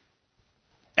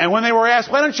 And when they were asked,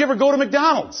 why don't you ever go to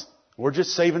McDonald's? We're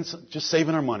just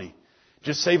saving our money.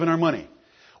 Just saving our money.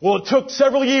 Well, it took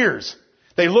several years.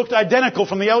 They looked identical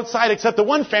from the outside, except the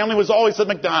one family was always at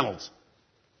McDonald's.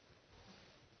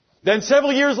 Then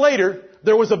several years later,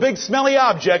 there was a big smelly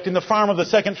object in the farm of the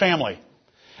second family.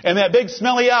 And that big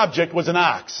smelly object was an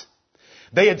ox.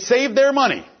 They had saved their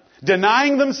money,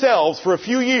 denying themselves for a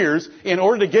few years in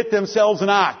order to get themselves an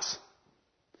ox.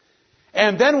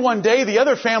 And then one day the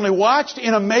other family watched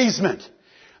in amazement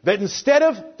that instead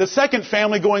of the second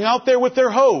family going out there with their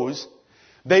hoes,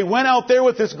 they went out there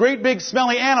with this great big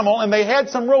smelly animal and they had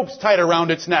some ropes tied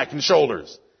around its neck and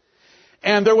shoulders.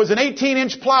 And there was an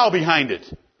 18-inch plow behind it.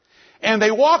 And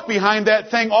they walked behind that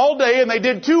thing all day and they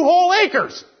did 2 whole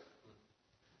acres.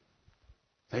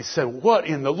 They said,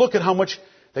 look at how much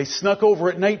they snuck over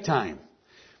at nighttime.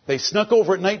 They snuck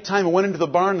over at nighttime and went into the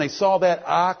barn and they saw that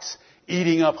ox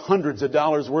eating up hundreds of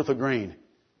dollars worth of grain.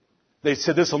 They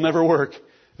said, "This will never work.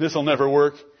 This will never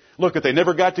work." Look, they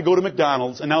never got to go to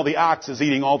McDonald's and now the ox is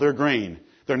eating all their grain.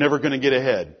 They're never going to get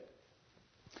ahead.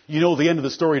 You know the end of the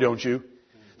story, don't you?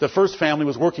 The first family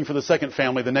was working for the second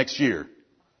family the next year.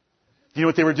 You know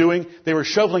what they were doing? They were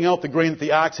shoveling out the grain that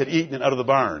the ox had eaten and out of the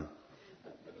barn.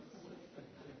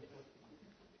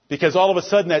 Because all of a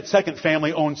sudden that second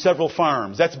family owned several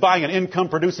farms. That's buying an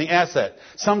income-producing asset.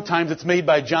 Sometimes it's made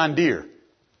by John Deere.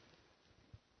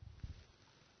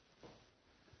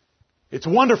 It's a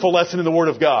wonderful lesson in the Word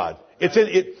of God.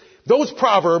 Those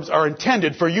proverbs are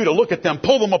intended for you to look at them,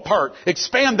 pull them apart,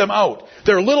 expand them out.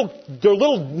 They're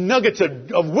little nuggets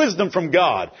of wisdom from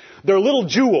God. They're little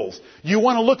jewels. You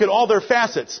want to look at all their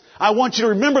facets. I want you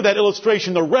to remember that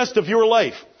illustration the rest of your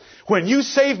life. When you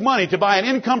save money to buy an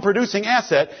income-producing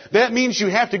asset, that means you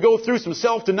have to go through some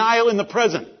self-denial in the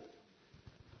present.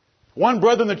 One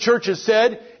brother in the church has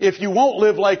said, if you won't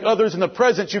live like others in the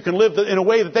present, you can live in a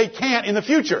way that they can't in the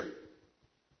future.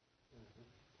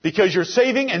 Because you're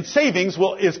saving, and savings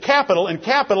is capital, and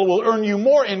capital will earn you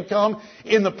more income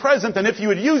in the present than if you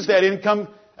had used that income,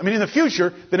 in the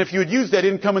future, than if you had used that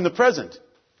income in the present.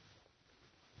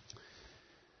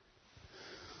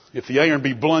 If the iron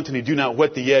be blunt and he do not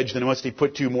whet the edge, then must he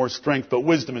put to more strength. But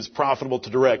wisdom is profitable to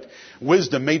direct.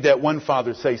 Wisdom made that one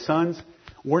father say, "Sons,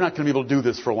 we're not going to be able to do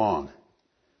this for long.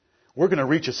 We're going to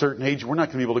reach a certain age. We're not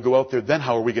going to be able to go out there. Then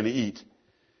how are we going to eat?"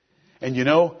 And you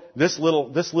know, this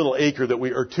little acre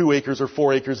or 2 acres or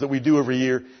 4 acres that we do every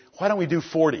year, why don't we do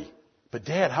 40? But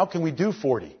Dad, how can we do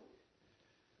 40?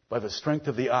 By the strength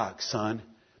of the ox, son,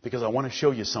 because I want to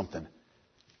show you something.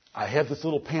 I have this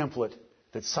little pamphlet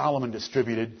that Solomon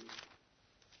distributed,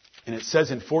 and it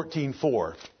says in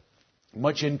 14:4,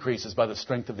 much increases by the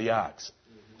strength of the ox.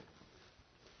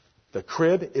 The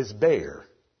crib is bare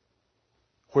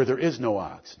where there is no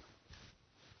ox.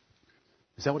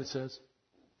 Is that what it says?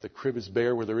 The crib is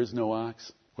bare where there is no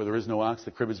ox. Where there is no ox,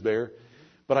 the crib is bare.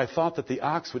 But I thought that the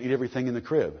ox would eat everything in the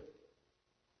crib.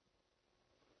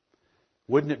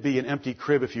 Wouldn't it be an empty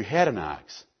crib if you had an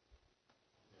ox?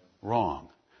 Wrong.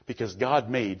 Because God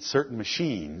made certain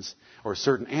machines or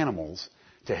certain animals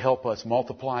to help us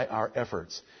multiply our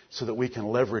efforts so that we can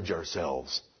leverage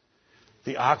ourselves.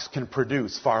 The ox can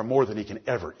produce far more than he can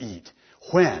ever eat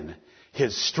when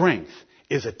his strength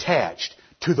is attached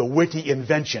to the witty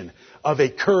invention of a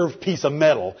curved piece of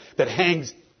metal that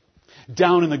hangs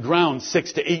down in the ground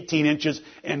 6 to 18 inches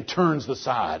and turns the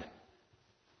sod.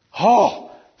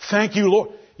 Oh, thank you, Lord.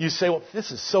 You say, well,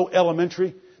 this is so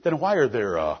elementary. Then why are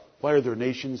there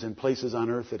nations and places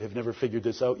on earth that have never figured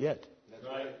this out yet? That's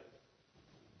right.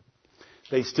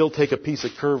 They still take a piece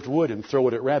of curved wood and throw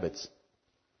it at rabbits.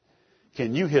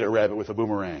 Can you hit a rabbit with a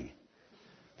boomerang?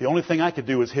 The only thing I could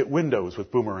do is hit windows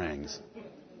with boomerangs.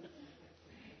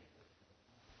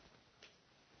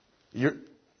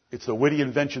 It's the witty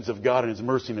inventions of God and His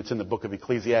mercy, and it's in the book of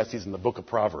Ecclesiastes and the book of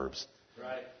Proverbs.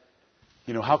 Right.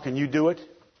 You know, how can you do it?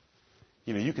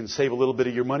 You know, you can save a little bit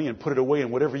of your money and put it away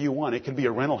in whatever you want. It can be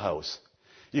a rental house.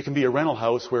 You can be a rental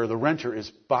house where the renter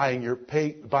is buying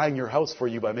your house for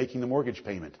you by making the mortgage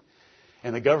payment.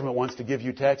 And the government wants to give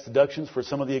you tax deductions for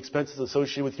some of the expenses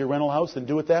associated with your rental house, then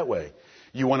do it that way.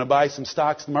 You want to buy some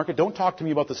stocks in the market? Don't talk to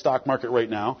me about the stock market right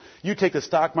now. You take the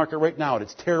stock market right now at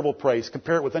its terrible price,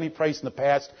 compare it with any price in the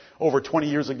past over 20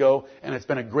 years ago, and it's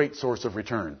been a great source of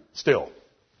return. Still.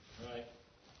 Right.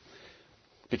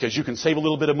 Because you can save a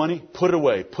little bit of money, put it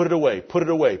away, put it away, put it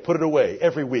away, put it away,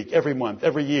 every week, every month,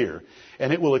 every year.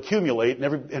 And it will accumulate,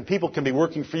 and people can be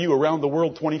working for you around the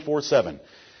world 24/7.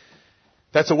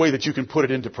 That's a way that you can put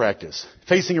it into practice.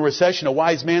 Facing a recession, a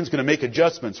wise man's going to make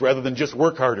adjustments rather than just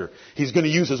work harder. He's going to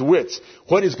use his wits.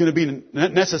 What is going to be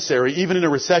necessary even in a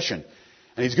recession?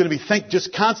 And he's going to be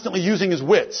just constantly using his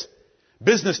wits.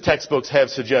 Business textbooks have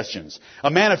suggestions. A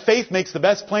man of faith makes the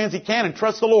best plans he can and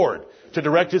trusts the Lord to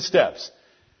direct his steps.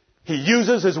 He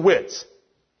uses his wits.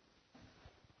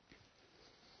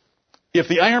 If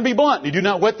the iron be blunt and you do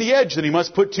not whet the edge, then he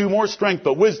must put to more strength,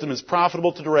 but wisdom is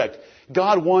profitable to direct.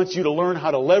 God wants you to learn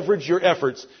how to leverage your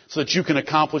efforts so that you can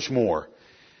accomplish more.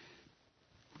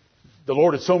 The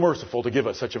Lord is so merciful to give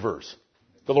us such a verse.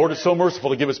 The Lord is so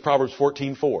merciful to give us Proverbs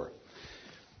 14:4.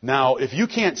 Now, if you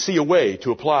can't see a way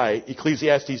to apply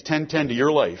Ecclesiastes 10:10 to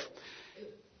your life,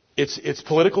 it's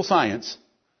political science.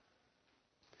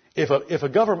 If a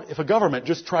government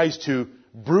just tries to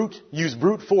use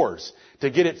brute force to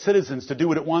get its citizens to do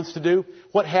what it wants to do,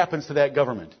 what happens to that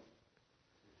government?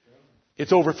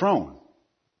 It's overthrown.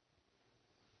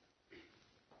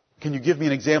 Can you give me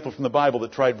an example from the Bible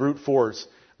that tried brute force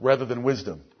rather than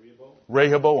wisdom? Rehoboam.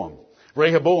 Rehoboam.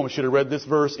 Rehoboam should have read this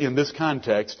verse in this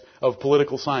context of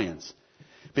political science.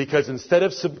 Because instead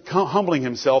of humbling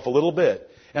himself a little bit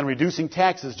and reducing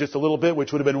taxes just a little bit,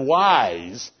 which would have been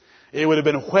wise, it would have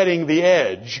been whetting the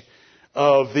edge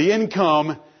of the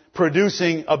income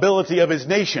producing ability of his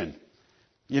nation.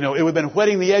 It would have been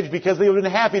whetting the edge because they would have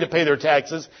been happy to pay their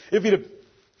taxes if he'd have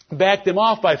backed them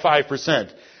off by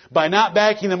 5%. By not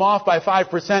backing them off by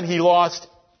 5%, he lost,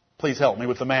 please help me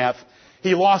with the math,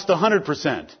 he lost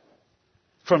 100%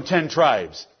 from 10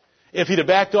 tribes. If he'd have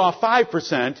backed off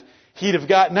 5%, he'd have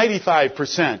got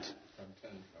 95%.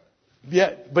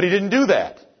 Yeah, but he didn't do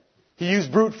that. He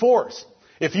used brute force.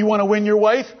 If you want to win your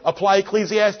wife, apply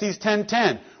Ecclesiastes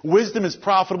 10:10. Wisdom is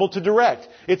profitable to direct.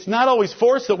 It's not always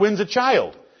force that wins a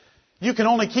child. You can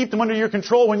only keep them under your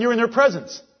control when you're in their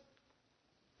presence.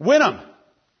 Win them.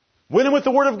 Win them with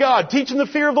the Word of God. Teach them the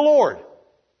fear of the Lord.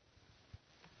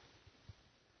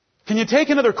 Can you take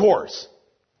another course?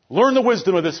 Learn the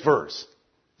wisdom of this verse.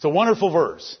 It's a wonderful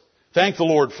verse. Thank the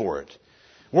Lord for it.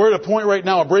 We're at a point right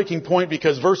now, a breaking point,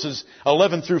 because verses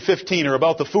 11 through 15 are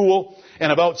about the fool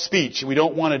and about speech. We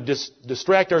don't want to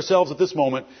distract ourselves at this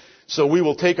moment, so we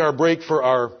will take our break for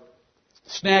our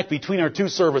snack between our two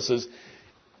services.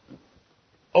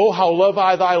 Oh, how love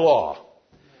I thy law.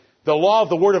 The law of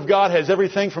the Word of God has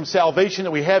everything from salvation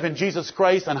that we have in Jesus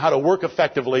Christ on how to work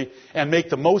effectively and make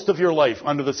the most of your life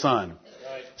under the sun.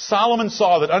 Right. Solomon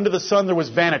saw that under the sun there was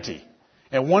vanity.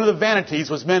 And one of the vanities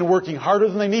was men working harder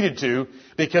than they needed to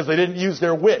because they didn't use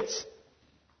their wits,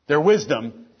 their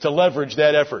wisdom, to leverage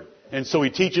that effort. And so he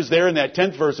teaches there in that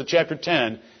 10th verse of chapter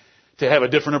 10 to have a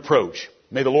different approach.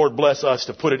 May the Lord bless us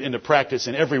to put it into practice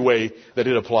in every way that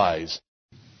it applies.